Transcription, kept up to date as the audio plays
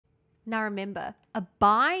Now remember, a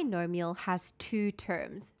binomial has two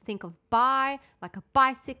terms. Think of bi like a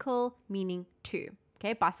bicycle, meaning two.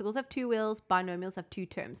 Okay, bicycles have two wheels, binomials have two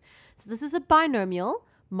terms. So this is a binomial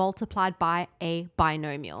multiplied by a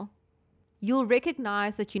binomial. You'll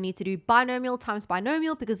recognize that you need to do binomial times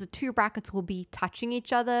binomial because the two brackets will be touching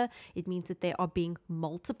each other. It means that they are being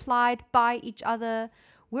multiplied by each other.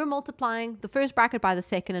 We're multiplying the first bracket by the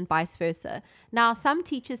second and vice versa. Now, some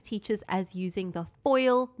teachers teach us as using the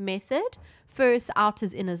FOIL method. First,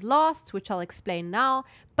 outers, inners, lasts, which I'll explain now.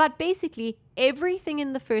 But basically, everything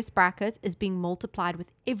in the first bracket is being multiplied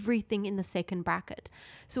with everything in the second bracket.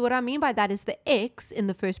 So what I mean by that is the x in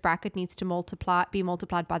the first bracket needs to be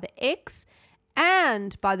multiplied by the x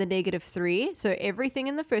and by the -3. So everything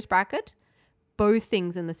in the first bracket, both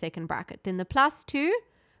things in the second bracket. Then the +2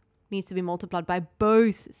 needs to be multiplied by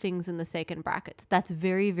both things in the second bracket. That's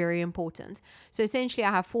very, very important. So essentially,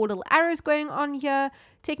 I have 4 little arrows going on here.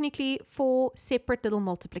 Technically, 4 separate little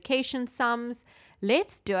multiplication sums.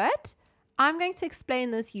 Let's do it. I'm going to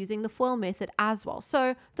explain this using the FOIL method as well.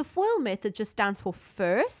 So the FOIL method just stands for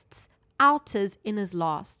firsts, outers, inners,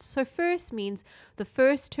 lasts. So first means the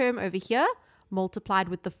first term over here multiplied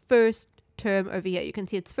with the first term over here. You can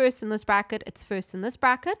see it's first in this bracket, it's first in this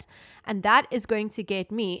bracket, and that is going to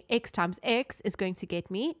get me, x times x is going to get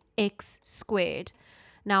me x squared.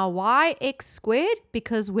 Now, why x squared?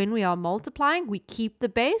 Because when we are multiplying, we keep the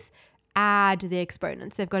base, add the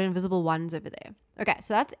exponents. They've got invisible ones over there. Okay,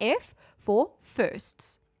 so that's F for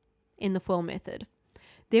firsts in the FOIL method.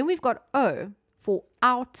 Then we've got O for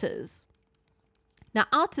outers. Now,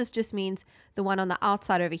 outers just means the one on the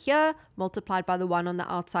outside over here multiplied by the one on the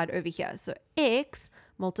outside over here. So x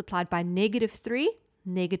multiplied by -3,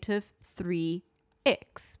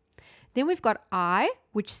 -3x. Then we've got I,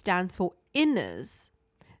 which stands for inners.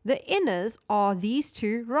 The inners are these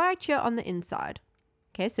two right here on the inside.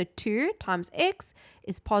 Okay, so 2 times x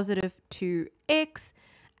is positive 2x.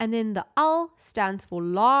 And then the L stands for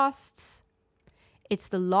lasts. It's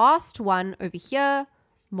the last one over here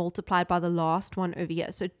multiplied by the last one over here.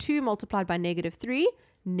 So 2 multiplied by -3,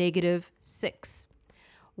 -6.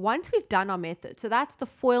 Once we've done our method, so that's the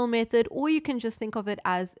FOIL method, or you can just think of it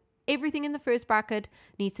as everything in the first bracket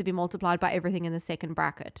needs to be multiplied by everything in the second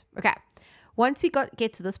bracket. Okay, once we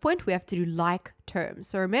get to this point, we have to do like terms.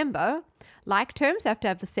 So remember, like terms have to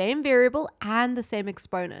have the same variable and the same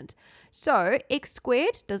exponent. So x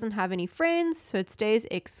squared doesn't have any friends, so it stays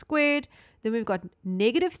x squared. Then we've got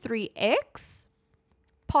 -3x,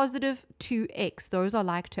 positive 2x. Those are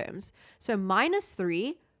like terms. So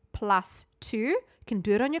 -3 plus 2, you can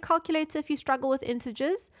do it on your calculator if you struggle with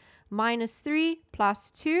integers. -3 plus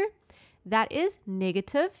 2, that is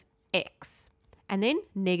 -x. And then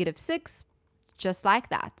 -6, just like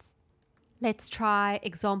that. Let's try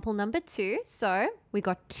example number 2. So we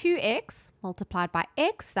got 2x multiplied by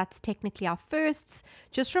x. That's technically our firsts.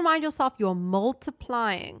 Just remind yourself you're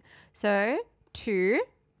multiplying. So 2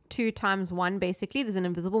 times 1, basically. There's an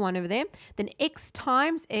invisible 1 over there. Then x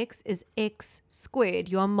times x is x squared.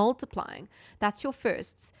 You are multiplying. That's your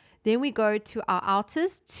firsts. Then we go to our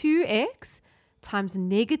outers. 2x times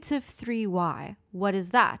 -3y. What is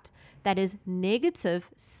that? That is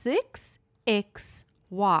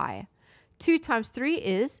 -6xy. 2 times 3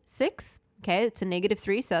 is 6. Okay, it's a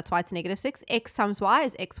 -3, so that's why it's -6. X times y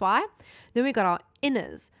is xy. Then we got our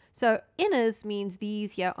inners. So inners means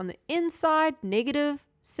these here on the inside,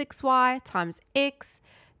 -6y times x,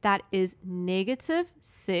 that is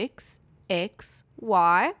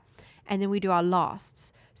 -6xy. And then we do our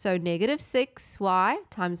lasts. So -6y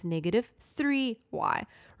times -3y.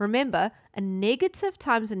 Remember, a negative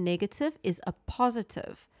times a negative is a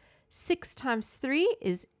positive. 6 times 3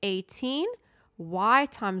 is 18. Y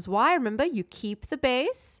times y, remember, you keep the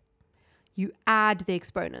base, you add the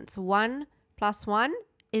exponents. 1 plus 1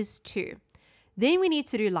 is 2. Then we need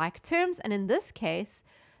to do like terms, and in this case,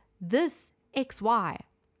 this xy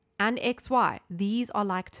and xy, these are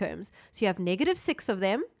like terms. So you have -6 of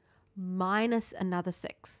them minus another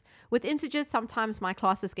 6. With integers, sometimes my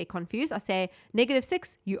classes get confused. I say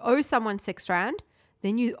 -6, you owe someone 6 rand,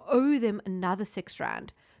 then you owe them another 6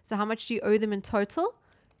 rand. So how much do you owe them in total?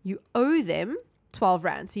 You owe them 12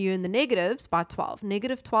 rand. So you're in the negatives by 12.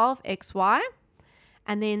 -12 xy.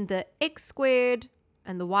 And then the x squared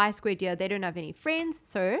and the y squared here, they don't have any friends.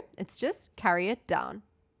 So it's just carry it down.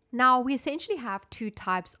 Now, we essentially have two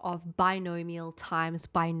types of binomial times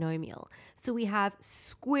binomial. So we have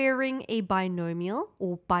squaring a binomial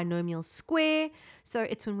or binomial square. So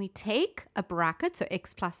it's when we take a bracket, so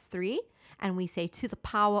x plus 3, and we say to the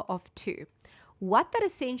power of 2. What that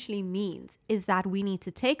essentially means is that we need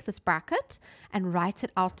to take this bracket and write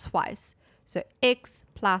it out twice. So x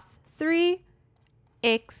plus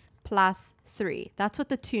 3x plus 3. That's what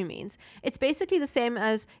the 2 means. It's basically the same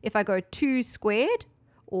as if I go 2 squared,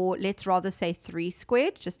 or let's rather say 3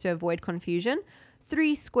 squared, just to avoid confusion.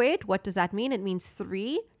 3 squared, what does that mean? It means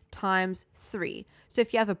 3 times 3. So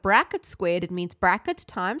if you have a bracket squared, it means bracket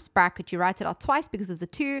times bracket. You write it out twice because of the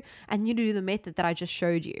 2, and you do the method that I just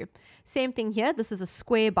showed you. Same thing here. This is a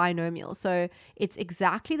square binomial. So it's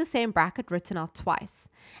exactly the same bracket written out twice.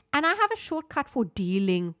 And I have a shortcut for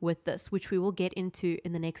dealing with this, which we will get into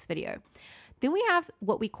in the next video. Then we have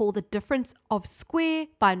what we call the difference of square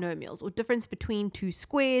binomials, or difference between two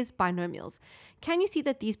squares binomials. Can you see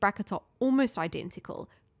that these brackets are almost identical?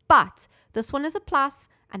 But this one is a plus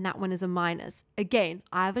and that one is a minus. Again,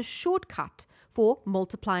 I have a shortcut for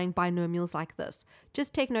multiplying binomials like this.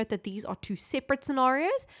 Just take note that these are two separate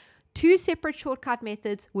scenarios, two separate shortcut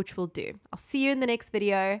methods, which we'll do. I'll see you in the next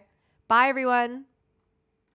video. Bye, everyone.